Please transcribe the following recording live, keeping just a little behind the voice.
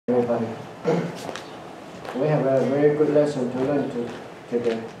morning. We have a very good lesson to learn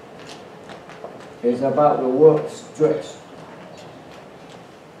today. It's about the word stress.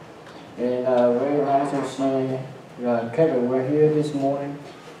 And very nice to see Kevin, we're here this morning.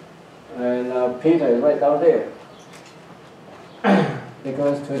 And Peter is right down there.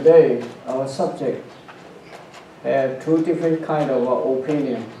 Because today our subject has two different kinds of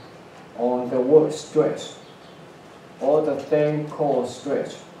opinion on the word stress, or the thing called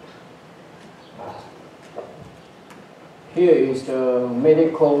stress. Here is the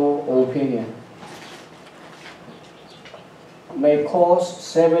medical opinion. May cause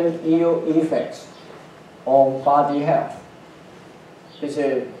 7 ill effects on body health. This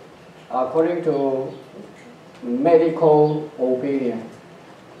is according to medical opinion.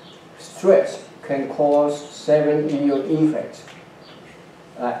 Stress can cause 7 ill effects,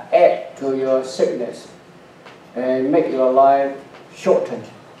 add to your sickness, and make your life shorten.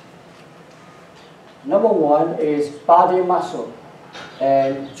 Number one is body muscle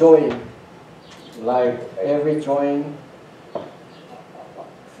and joint. Like every joint,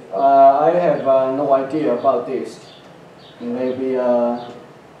 I have no idea about this. Maybe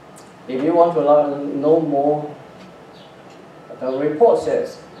if you want to know more, the report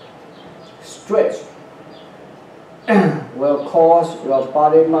says stress will cause your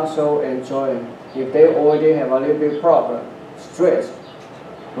body muscle and joint. If they already have a little bit problem, stress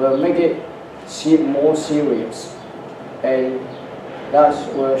will make it seem more serious, and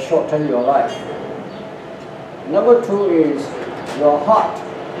that will shorten your life. Number two is your heart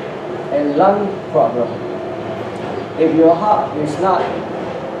and lung problem. If your heart is not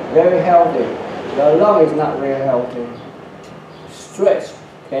very healthy, your lung is not very healthy, stress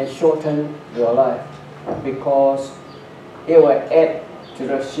can shorten your life because it will add to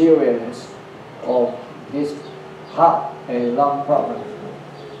the seriousness of this heart and lung problem.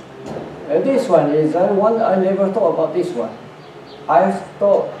 And this one is one I never thought about this one. I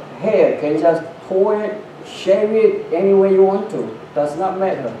thought hair can just pull it, shave it any way you want to, does not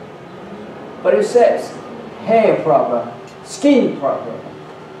matter. But it says hair problem, skin problem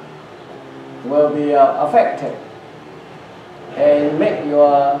will be affected and make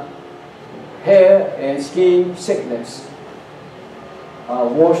your hair and skin sickness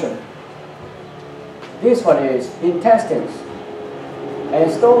worsen. This one is intestines and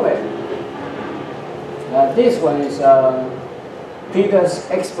stomach. This one is Peter's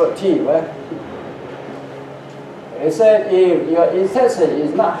expertise, right? It said if your intestine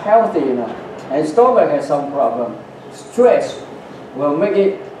is not healthy enough and stomach has some problem, stress will make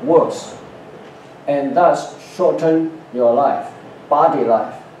it worse and thus shorten your life, body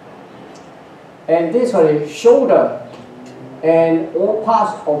life. And this one is shoulder and all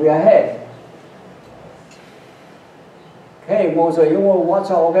parts of your head. Okay, Moses, you will watch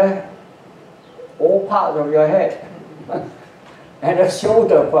out, okay? All parts of your head and a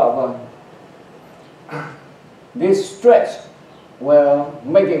shoulder problem. This stress will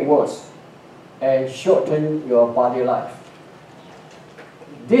make it worse and shorten your body life.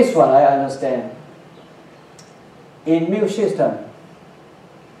 This one I understand. Immune system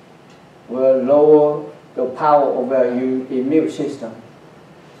will lower the power of your immune system,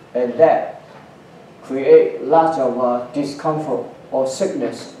 and that create lots of discomfort or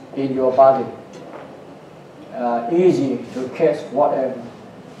sickness in your body. Easy to catch whatever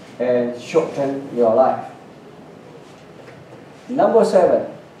and shorten your life. Number 7,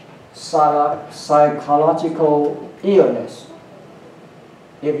 psychological illness.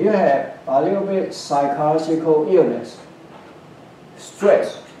 If you have a little bit psychological illness,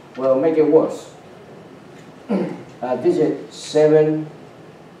 stress will make it worse. This is 7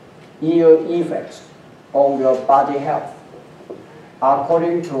 ill effects on your body health,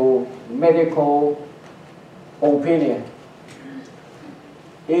 according to medical opinion.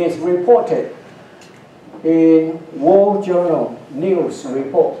 It is reported in World Journal News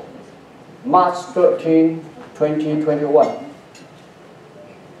Report, March 13, 2021.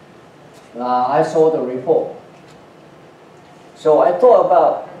 I saw the report. So I thought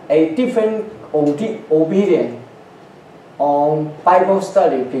about a different opinion on Bible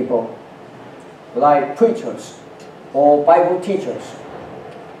study people, like preachers or Bible teachers.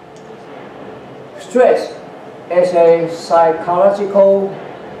 Stress is a psychological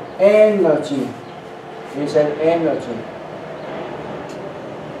energy. It's an energy.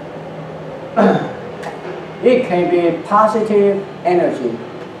 It can be positive energy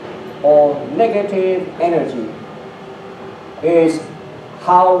or negative energy. It's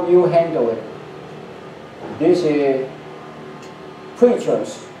how you handle it. This is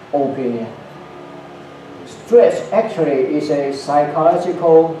preacher's opinion. Stress actually is a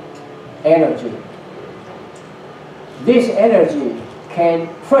psychological energy. This energy can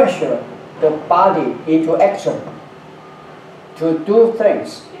pressure the body into action to do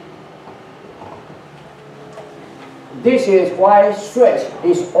things. This is why stress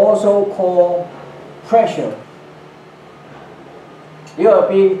is also called pressure. You are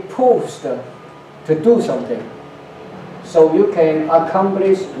being pushed to do something so you can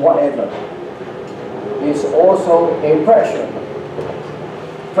accomplish whatever. It's also a pressure.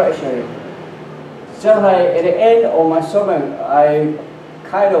 Pressuring. Just like at the end of my sermon, I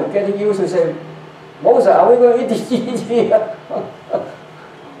kind of getting used to say, Moses, are we going to eat this here?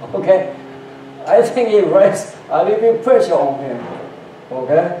 Okay? I think it rests a little bit pressure on him.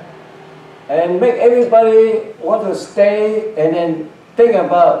 Okay? And make everybody want to stay and then think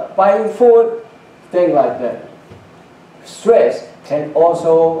about buying food, things like that. Stress can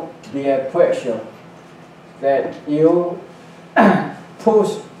also be a pressure that you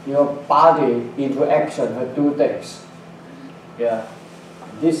push your body into action to do things. Yeah.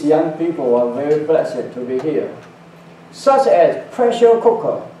 These young people are very blessed to be here. Such as pressure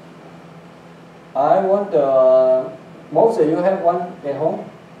cooker. I wonder, most of you have one at home?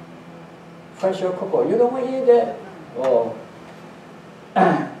 Pressure cooker. You don't want to eat that? Oh.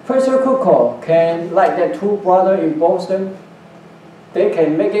 Pressure cooker can, like the two brothers in Boston, they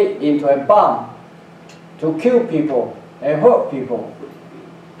can make it into a bomb to kill people and hurt people.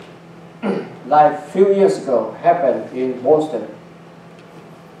 Like a few years ago happened in Boston.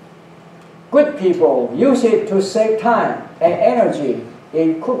 Good people use it to save time and energy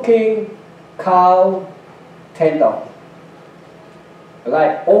in cooking cow tender.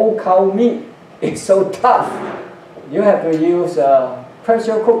 Like old cow meat, it's so tough. You have to use a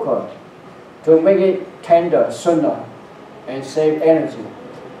pressure cooker to make it tender sooner and save energy.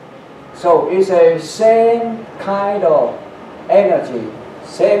 So it's a same kind of energy,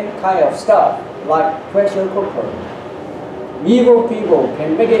 same kind of stuff like pressure cooker. Evil people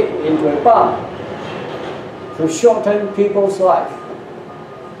can make it into a bomb to shorten people's life.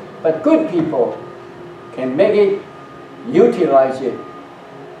 But good people can make it, utilize it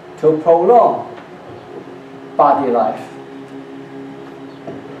to prolong body life.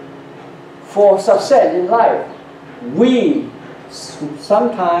 For success in life, we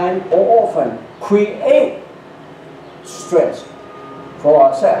sometimes or often create stress for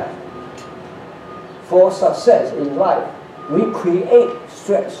ourselves. For success in life, we create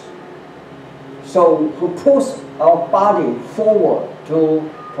stress. So to push our body forward to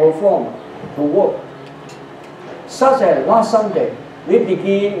perform, to work. Such as last Sunday, we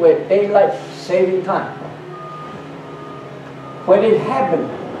begin with daylight saving time. When it happened,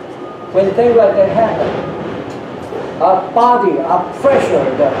 when things like that happen, our body are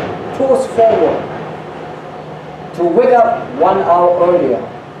pressured to push forward to wake up 1 hour earlier.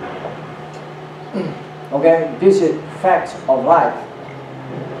 Okay, this is facts of life.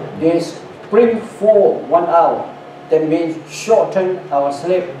 This bring forward 1 hour. That means shorten our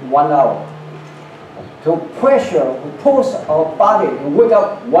sleep 1 hour. To pressure, to push our body to wake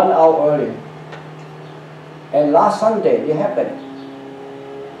up 1 hour early. And last Sunday it happened.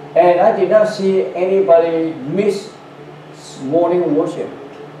 And I did not see anybody miss morning worship.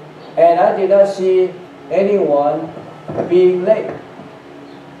 And I did not see anyone being late.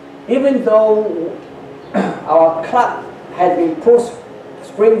 Even though our clock had been pushed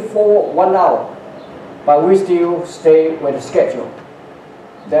spring forward 1 hour, but we still stay with the schedule.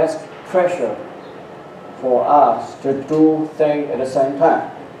 That's pressure for us to do things at the same time.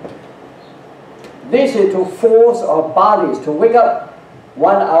 This is to force our bodies to wake up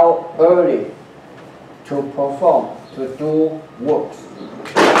 1 hour early to perform, to do works.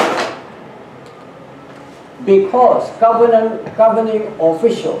 Because governing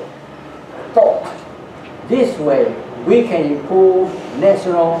official thought this way we can improve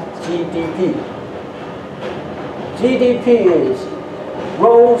national GDP. GDP is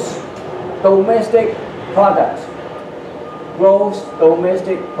gross domestic product. Gross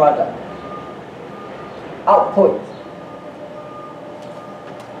domestic product. Output.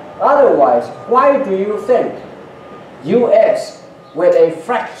 Otherwise, why do you think US, with a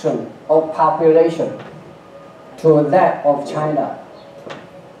fraction of population to that of China,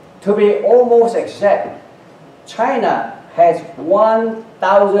 to be almost exact, China has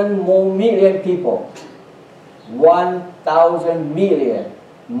 1,000 more million people, 1,000 million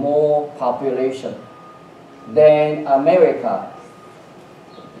more population than America.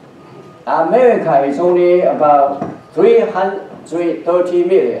 America is only about 330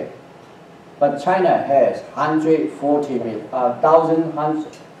 million, but China has 140 million,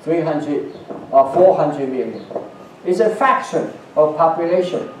 400 million. It's a fraction of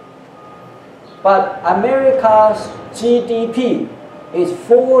population. But America's GDP is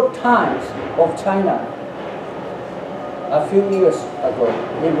 4 times of China. A few years ago,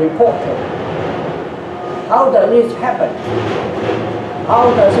 it reported. How does it happen?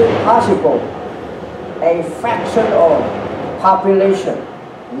 How does it possible? A fraction of population,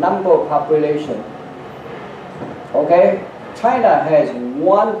 number of population. Okay, China has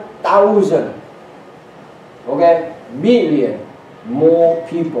 1,000, okay, million more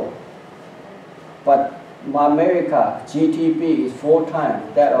people. But America GDP is 4 times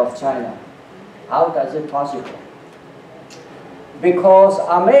that of China. How does it possible? Because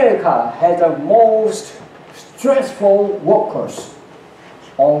America has the most stressful workers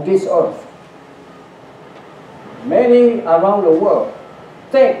on this earth. Many around the world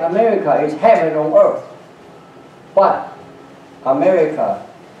think America is heaven on earth. But America,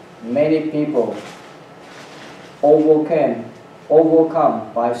 many people overcome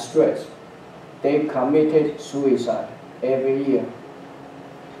by stress. They committed suicide every year.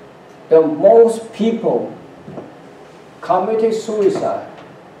 The most people committed suicide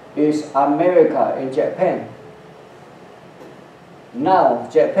is America and Japan. Now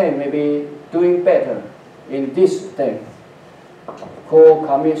Japan may be doing better in this thing called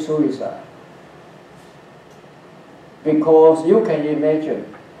commit suicide. Because you can imagine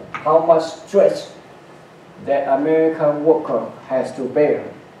how much stress that American worker has to bear.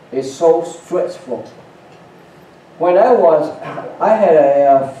 It's so stressful. When I had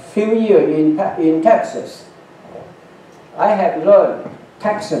a few years in Texas, I have learned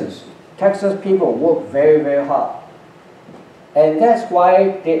Texas people work very, very hard. And that's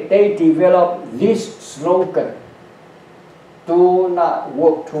why they developed this slogan: do not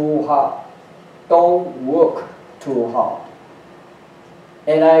work too hard, don't work too hard.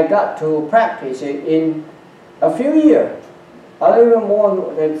 And I got to practice it in a few years, a little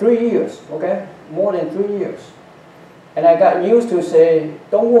more than 3 years, okay? More than 3 years. And I got used to say,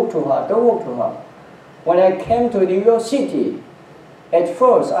 don't work too hard, don't work too hard. When I came to New York City, at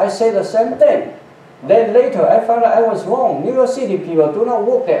first I said the same thing. Then later I found out I was wrong. New York City people do not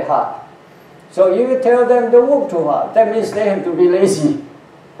work that hard. So if you tell them don't work too hard, that means they have to be lazy.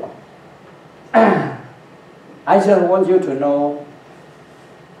 I just want you to know,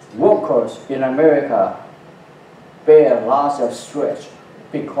 workers in America bear lots of stress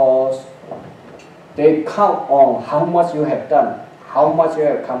because they count on how much you have done, how much you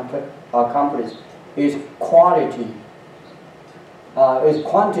have accomplished. It's quality. It's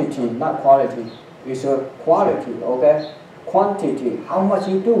quantity, not quality. It's a quality, okay? Quantity, how much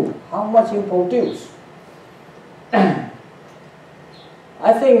you do, how much you produce. I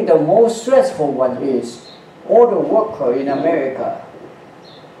think the most stressful one is all the worker in America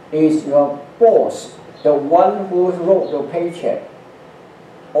is your boss, the one who wrote the paycheck,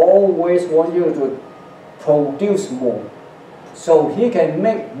 always want you to produce more so he can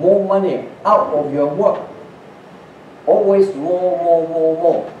make more money out of your work. Always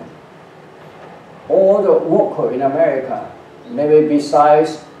more. All the workers in America, maybe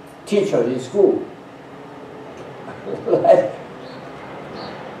besides teachers in school, like,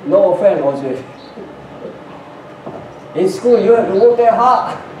 no offense, Jose. In school you have to work that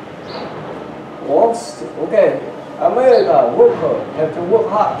hard. Okay, America workers have to work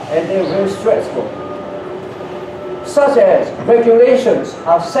hard and they're very stressful. Such as regulations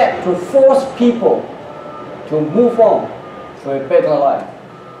are set to force people to move on to a better life.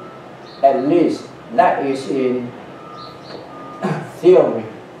 At least that is in theory.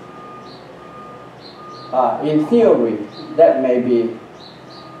 In theory, that may be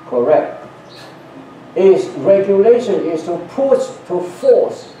correct. Regulation is to push, to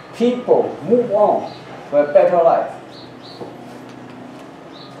force people move on to a better life.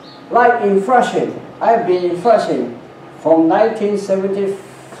 Like in Flushing, I've been in Flushing from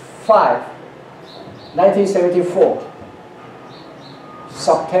 1974.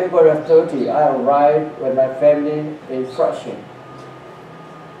 September 30, I arrived with my family in Flushing.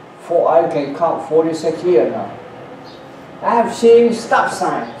 I can count 46 years now. I have seen stop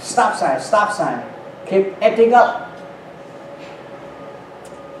sign, keep acting up.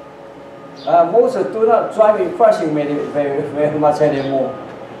 Most do not drive in Flushing very much anymore.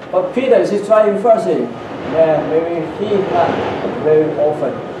 But Peter is driving Flushing. Yeah, maybe he not very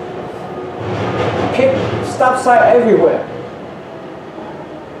often. Keep stop sign everywhere.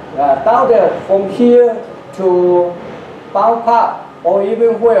 Down there, from here to Bound Park, or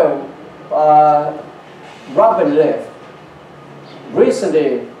even where Robin lived.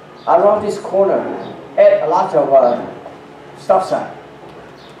 Recently, around this corner, add a lot of stop sign.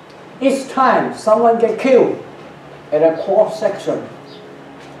 Each time someone get killed at a cross section,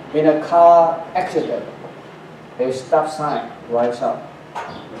 in a car accident, a stop sign rise up.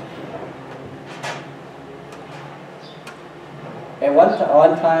 And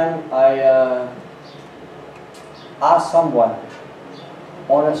one time I asked someone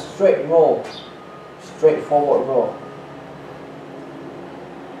on a straight road, straightforward road,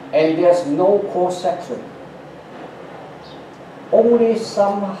 and there's no cross section, only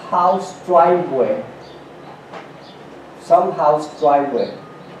some house driveway,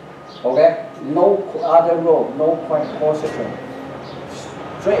 okay? No other road, no cross section,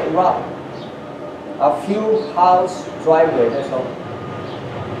 straight route, a few house driveway, that's all.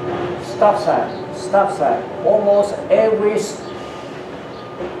 Stop sign, almost every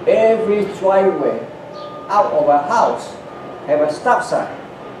driveway out of a house have a stop sign.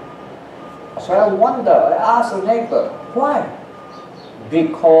 So I wonder, I asked the neighbor, why?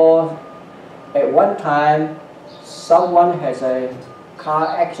 Because at one time someone has a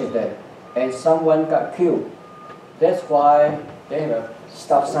car accident and someone got killed. That's why they have a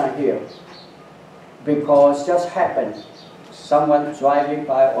stop sign here. Because just happened, someone driving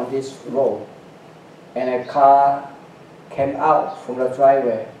by on this road and a car came out from the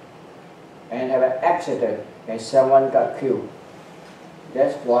driveway and have an accident and someone got killed.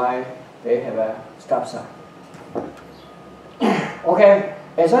 That's why they have a stop sign. Okay,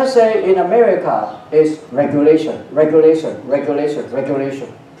 as I say, in America, it's regulation.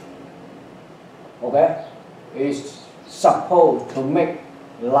 Okay? It's supposed to make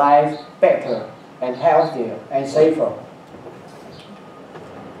life better and healthier and safer.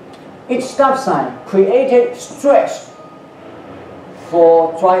 Each stop sign created stress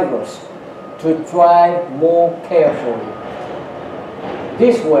for drivers to drive more carefully.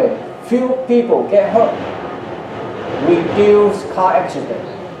 This way, few people get hurt, reduce car accident.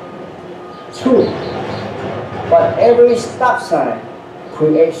 True, but every stop sign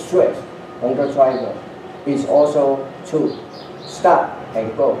creates stress on the driver. It's also true. Stop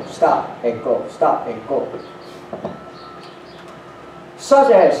and go, stop and go, stop and go.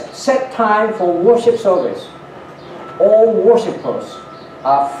 Such as set time for worship service. All worshippers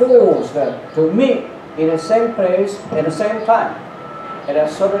are forced to meet in the same place at the same time, at a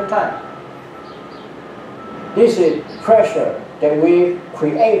certain time. This is pressure that we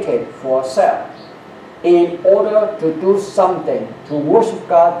created for ourselves in order to do something, to worship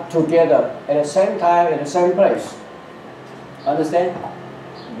God together at the same time, at the same place. Understand?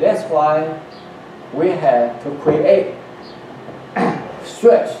 That's why we have to create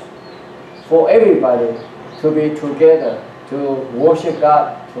stress for everybody to be together, to worship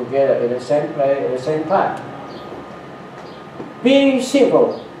God together in the same place, at the same time. Being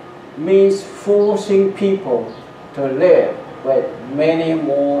civil means forcing people to live with many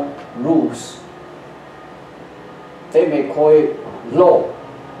more rules. They may call it law,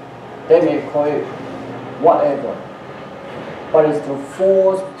 they may call it whatever, but it's to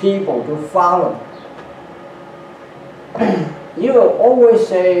force people to follow. You will always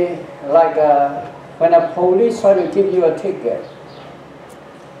say, like when a police try to give you a ticket,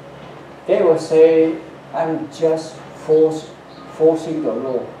 they will say, I'm just forcing the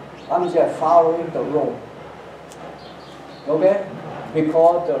law. I'm just following the law. Okay?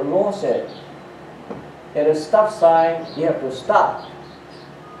 Because the law said, at a stop sign, you have to stop.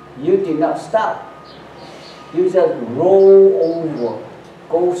 You did not stop. You just roll over,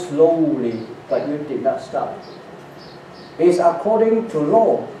 go slowly, but you did not stop. It's according to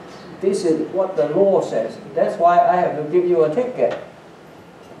law. This is what the law says. That's why I have to give you a ticket.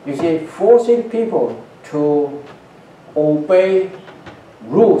 You see, forcing people to obey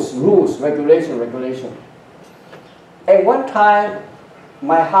rules, regulation. At one time,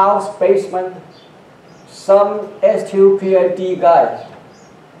 my house basement, some STPID guy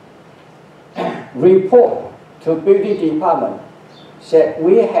report to building department said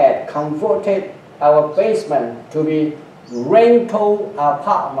we had converted our basement to be rental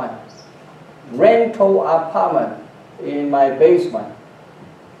apartment in my basement.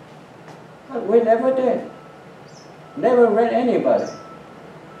 But we never did. Never rent anybody.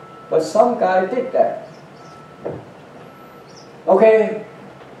 But some guy did that. Okay,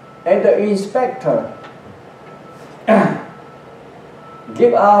 and the inspector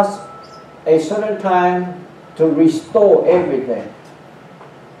give us a certain time to restore everything.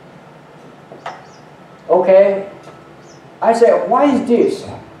 Okay, I said, why is this?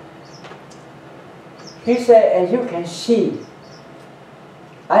 He said, as you can see.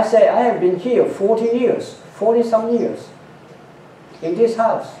 I said, I have been here 40 some years in this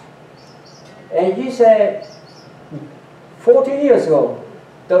house. And he said, 40 years ago,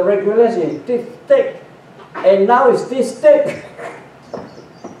 the regulation is this thick, and now it's this thick.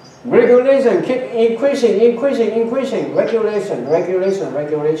 Regulation keep increasing. Regulation.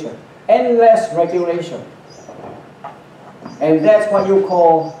 Endless regulation. And that's what you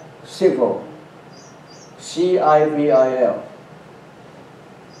call civil. C-I-V-I-L.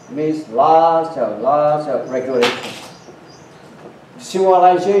 Means large regulation.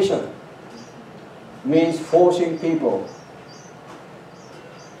 Civilization means forcing people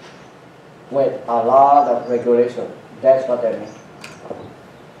with a lot of regulation. That's what that means.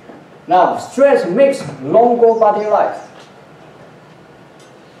 Now, stress makes longer body life.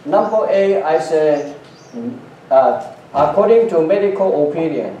 Number A, I said, according to medical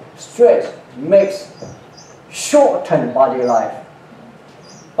opinion, stress makes shortened body life.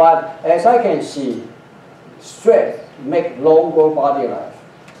 But as I can see, stress makes longer body life.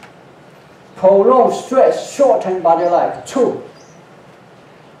 Prolonged stress shorten body life too.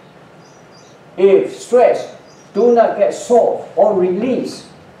 If stress do not get solved or released,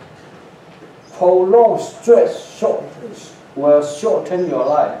 prolonged stress will shorten your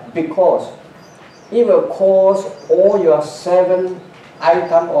life, because it will cause all your 7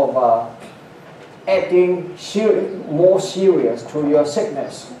 items of adding more serious to your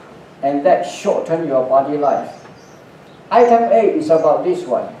sickness, and that shorten your body life. Item A is about this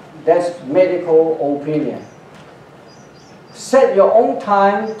one. That's medical opinion. Set your own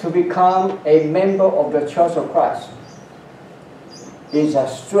time to become a member of the Church of Christ. It's a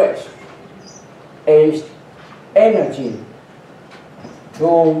stretch, a energy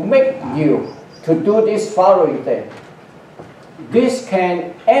to make you to do this following thing. This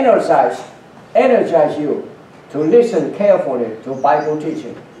can energize you to listen carefully to Bible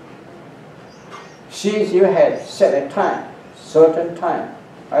teaching. Since you had set a time, certain time,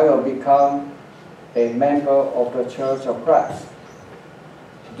 I will become a member of the Church of Christ.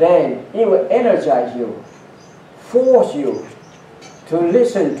 Then it will energize you, force you to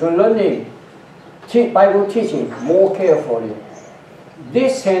listen to learning Bible teaching more carefully.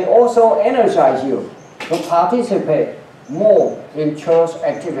 This can also energize you to participate more in church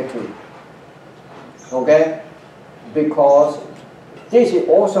activity. Okay? Because this is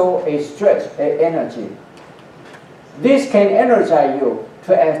also a stretch, an energy. This can energize you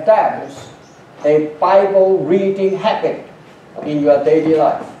to establish a Bible reading habit in your daily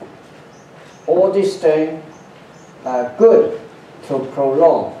life. All these things are good to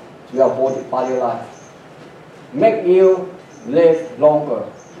prolong your body life. Make you live longer.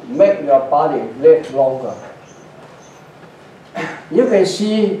 Make your body live longer. You can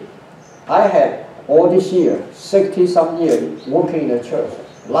see I had all this year, 60-some years, working in the church,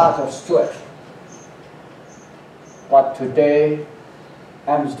 lots of stress. But today,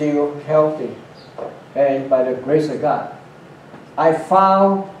 I'm still healthy. And by the grace of God, I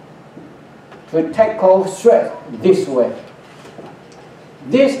found to tackle stress this way.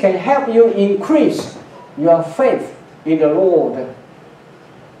 This can help you increase your faith in the Lord.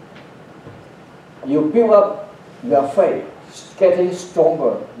 You build up your faith, getting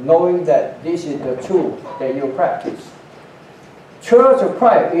stronger, knowing that this is the truth that you practice. Church of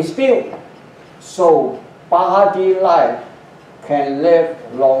Christ is built so body life can live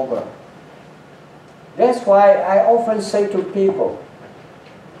longer. That's why I often say to people,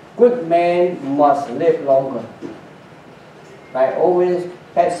 good men must live longer. I always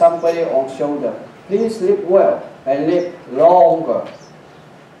pat somebody on the shoulder. Please live well and live longer.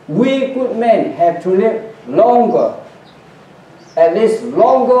 We good men have to live longer, at least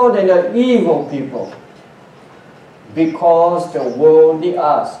longer than the evil people, because the world needs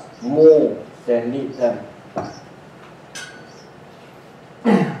us more than needs them.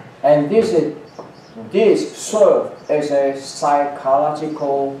 And this serves as a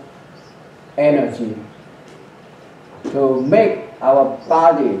psychological energy to make our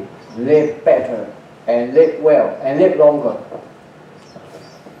body live better and live well and live longer.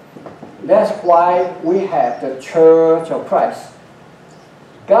 That's why we have the Church of Christ.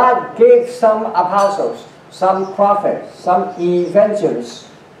 God gave some apostles, some prophets, some evangelists,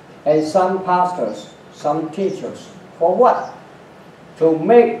 and some pastors, some teachers. For what? To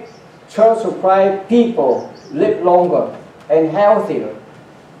make Church of Christ people live longer and healthier.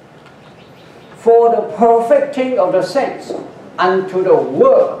 For the perfecting of the saints, unto the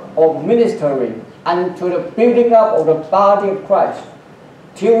work of ministering, unto the building up of the body of Christ,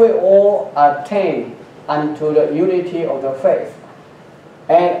 till we all attain unto the unity of the faith,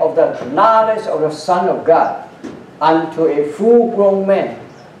 and of the knowledge of the Son of God, unto a full-grown man,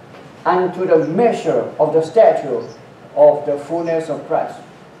 unto the measure of the stature of the fullness of Christ.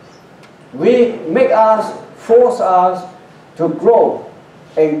 Force us to grow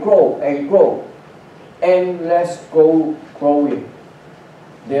and grow and grow, and let's go growing.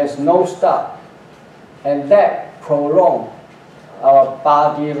 there's no stop, and that prolong our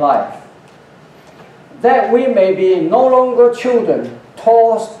body life. That we may be no longer children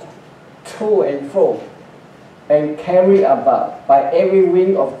tossed to and fro and carried about by every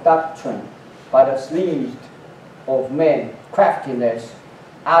wind of doctrine, by the sleeve of men, craftiness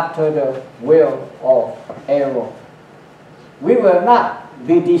after the will of error. We will not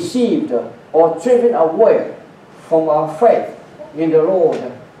be deceived or driven away from our faith in the Lord.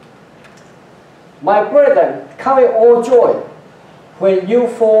 My brethren, count it all joy when you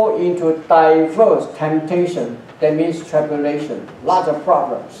fall into diverse temptation, that means tribulation, lots of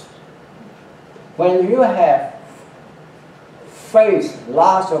problems. When you have faced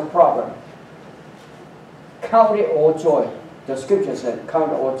lots of problems, count it all joy. The scripture said,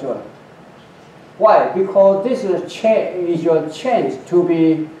 count it all joy. Why? Because this is your chance to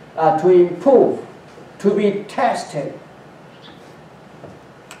be to improve, to be tested.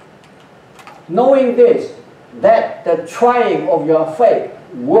 Knowing this, that the trying of your faith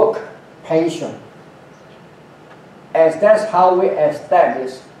work patience, as that's how we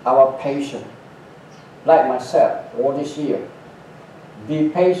establish our patience. Like myself, all this year, be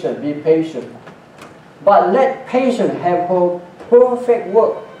patient, be patient. But let patience have her perfect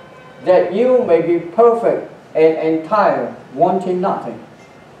work, that you may be perfect and entire, wanting nothing.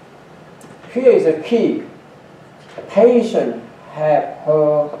 Here is the key. Patience have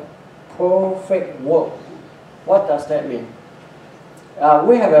her perfect work. What does that mean?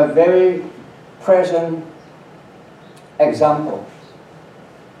 We have a very present example.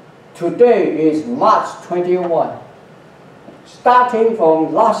 Today is March 21. Starting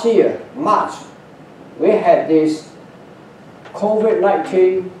from last year, March, we had this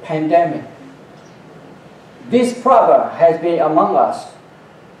COVID-19 pandemic. This problem has been among us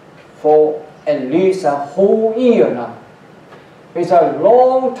for at least a whole year now. It's a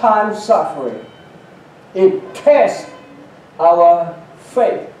long time suffering. It tests our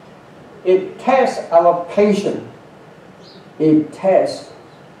faith. It tests our patience. It tests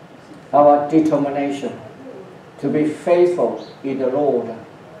our determination to be faithful in the Lord.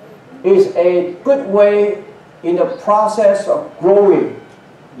 It's a good way in the process of growing,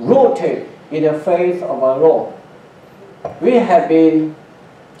 rooted in the faith of our Lord. We have been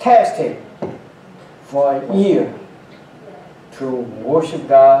tested for a year to worship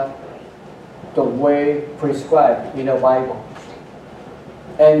God the way prescribed in the Bible.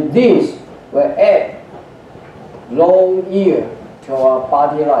 And this will add long year to our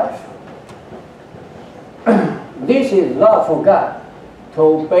body life. This is love for God, to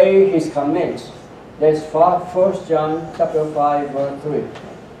obey His commands. That's 1 John chapter 5, verse 3.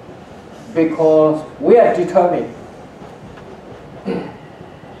 Because we are determined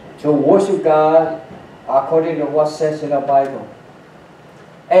to worship God according to what says in the Bible.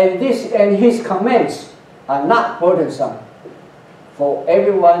 And His commands are not burdensome. For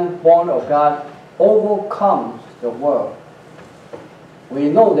everyone born of God overcomes the world. We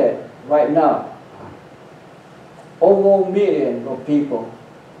know that right now. Over 1 million of people.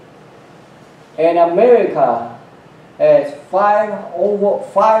 And America has over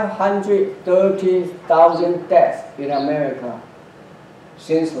 530,000 deaths in America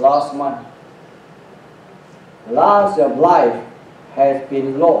since last month. Lots of life has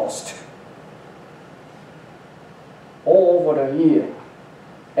been lost all over the year.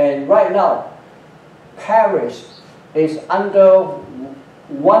 And right now, Paris is under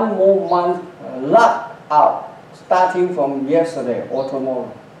 1 more month locked out, starting from yesterday or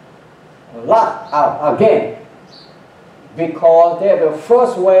tomorrow. Locked out again, because they have the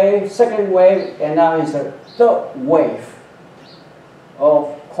first wave, second wave, and now it's a third wave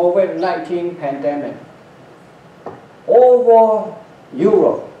of COVID-19 pandemic. Over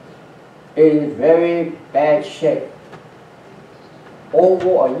Europe in very bad shape.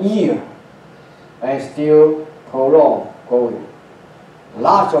 Over a year and still prolonged going.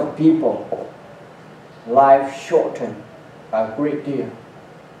 Lots of people, life shortened a great deal.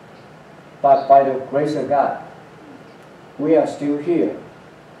 But by the grace of God, we are still here.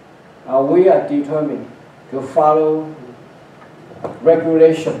 We are determined to follow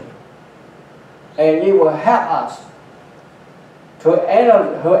regulation. And it will help us to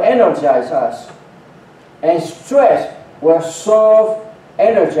energize us. And stress will serve,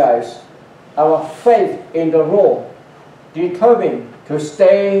 energize our faith in the Lord, determined to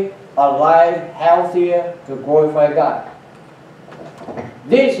stay alive, healthier, to glorify God.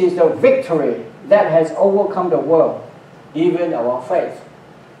 This is the victory that has overcome the world, even our faith.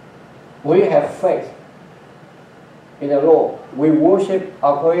 We have faith in the Lord. We worship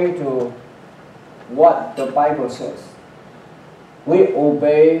according to what the Bible says. we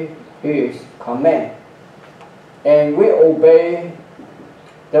obey His command, and we obey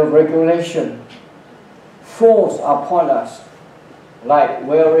the regulation forced upon us, like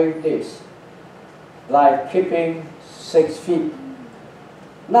wearing this, like keeping 6 feet.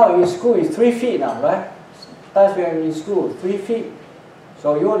 Now in school it's 3 feet now, right? That's when in school, 3 feet.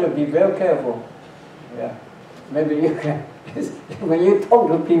 So you want to be very careful. Yeah. Maybe you can, when you talk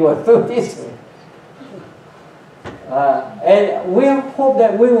to people, do this way. And we hope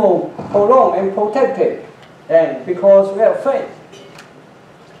that we will prolong and protect it. And because we have faith.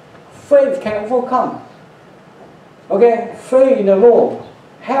 Faith can overcome. Okay? Faith in the Lord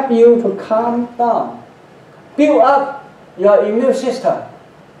help you to calm down. Build up your immune system.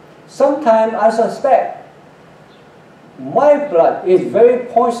 Sometimes I suspect my blood is very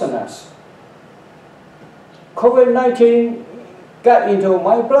poisonous. COVID-19 got into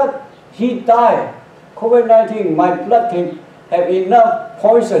my blood, he died. COVID-19, my blood can have enough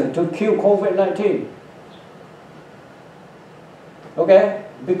poison to kill COVID-19. Okay?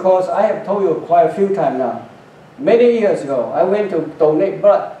 Because I have told you quite a few times now. Many years ago, I went to donate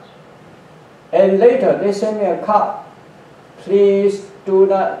blood. And later, they sent me a card. Please do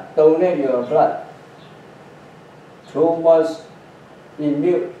not donate your blood. Too much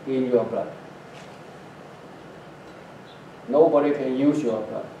milk in your blood. Nobody can use your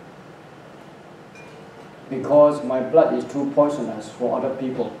blood. Because my blood is too poisonous for other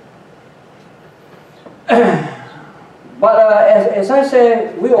people. But as I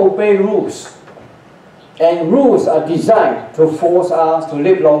said, we obey rules. And rules are designed to force us to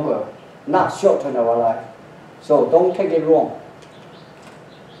live longer, not shorten our life. So don't take it wrong.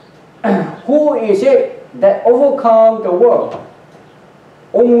 Who is it that overcomes the world?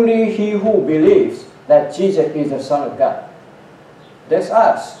 Only he who believes that Jesus is the Son of God. That's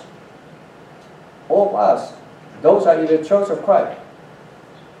us. All of us. Those are in the Church of Christ.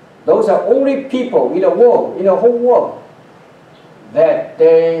 Those are only people in the world, in the whole world, that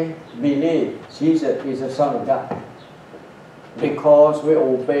they believe Jesus is the Son of God. Because we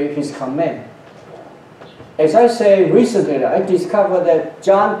obey His command. As I said recently, I discovered that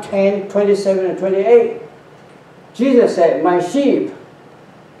John 10, 27 and 28, Jesus said, "My sheep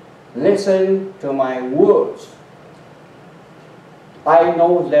listen to my words. I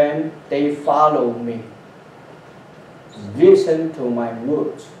know them, they follow me. Listen to my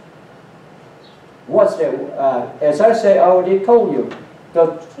words." What's that? As I said, I already told you,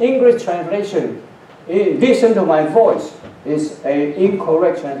 the English translation, "listen to my voice," is an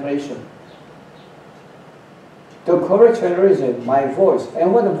incorrect translation. The correct translation, "my voice."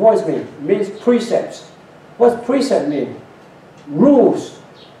 And what the voice means? Means precepts. What's precept mean? Rules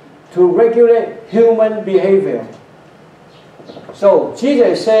to regulate human behavior. So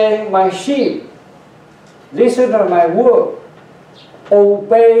Jesus is saying, "My sheep, listen to my word,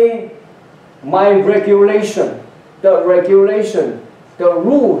 obey my regulation, the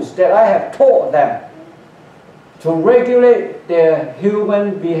rules that I have taught them to regulate their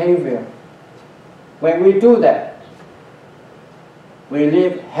human behavior." When we do that, we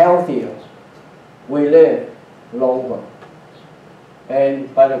live healthier, we live longer.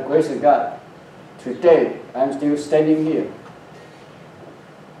 And by the grace of God, today I'm still standing here.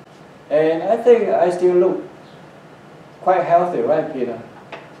 And I think I still look quite healthy, right, Peter?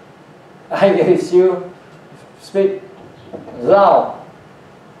 I can still speak loud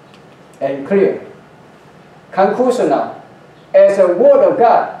and clear. Conclusion now. As a word of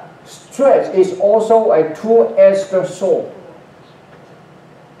God, stress is also a two-edged sword.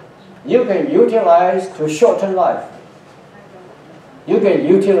 You can utilize to shorten life. You can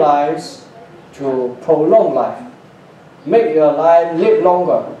utilize to prolong life. Make your life live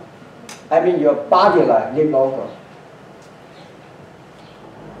longer. I mean your body life live longer.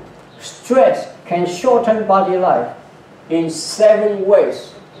 Stress can shorten body life in 7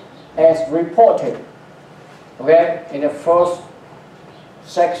 ways as reported. Okay, in the first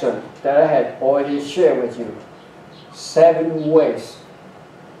section that I had already shared with you. 7 ways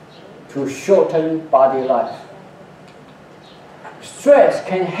to shorten body life. Stress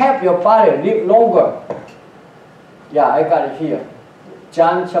can help your body live longer. Yeah, I got it here.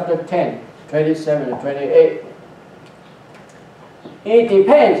 John chapter 10, 27 and 28. It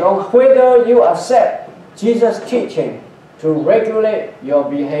depends on whether you accept Jesus' teaching to regulate your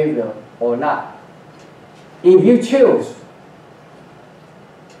behavior or not. If you choose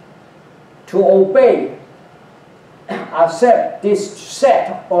to obey, accept this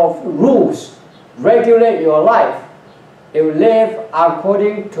set of rules, regulate your life, you live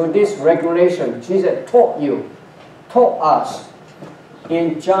according to this regulation Jesus taught us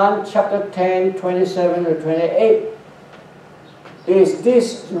in John chapter 10, 27 to 28. is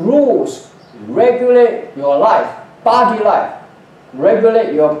these rules regulate your life, body life,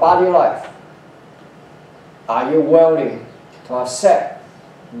 regulate your body life. Are you willing to accept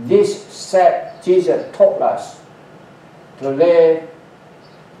this set Jesus taught us to live,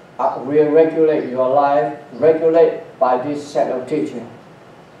 regulate your life, regulate by this set of teaching?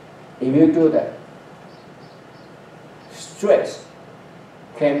 If you do that, stress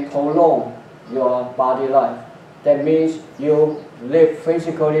can prolong your body life. That means you live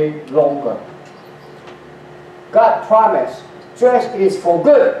physically longer. God promised stress is for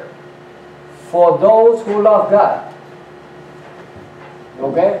good for those who love God.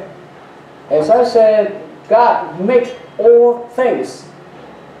 Okay? As I said, God makes all things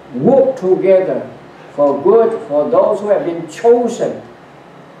work together for good for those who have been chosen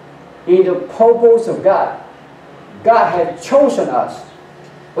in the purpose of God. God has chosen us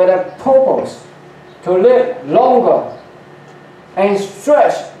with a purpose to live longer, and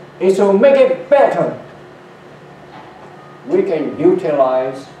stress is to make it better. We can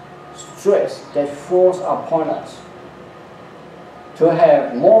utilize stress that falls upon us to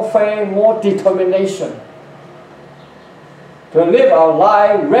have more faith, more determination, to live our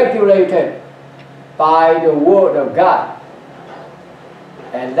life regulated by the Word of God,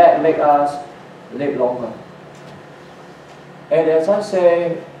 and that makes us live longer. And as I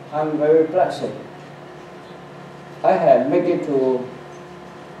say, I'm very blessed. I have made it to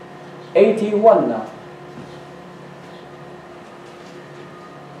 81 now.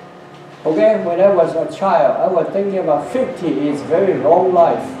 Okay, when I was a child, I was thinking about 50 is very long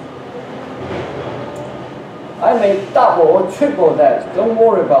life. I may double or triple that. Don't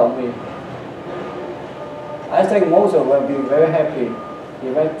worry about me. I think most of will be very happy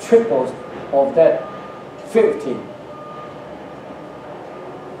if I triple of that 50.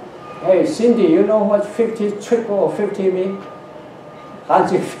 Hey, Cindy, you know what 50 triple of 50 mean?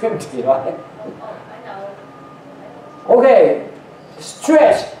 150, right? Okay,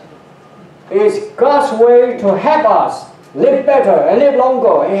 stress is God's way to help us live better and live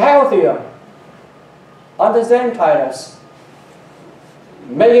longer and healthier. Understand, Titus?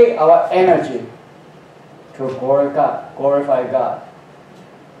 Making our energy to glorify God.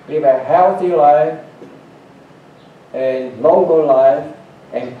 Live a healthy life and longer life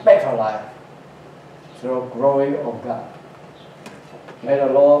and better life through the glory of God. May the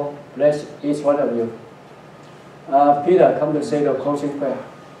Lord bless each one of you. Peter, come to say the closing prayer.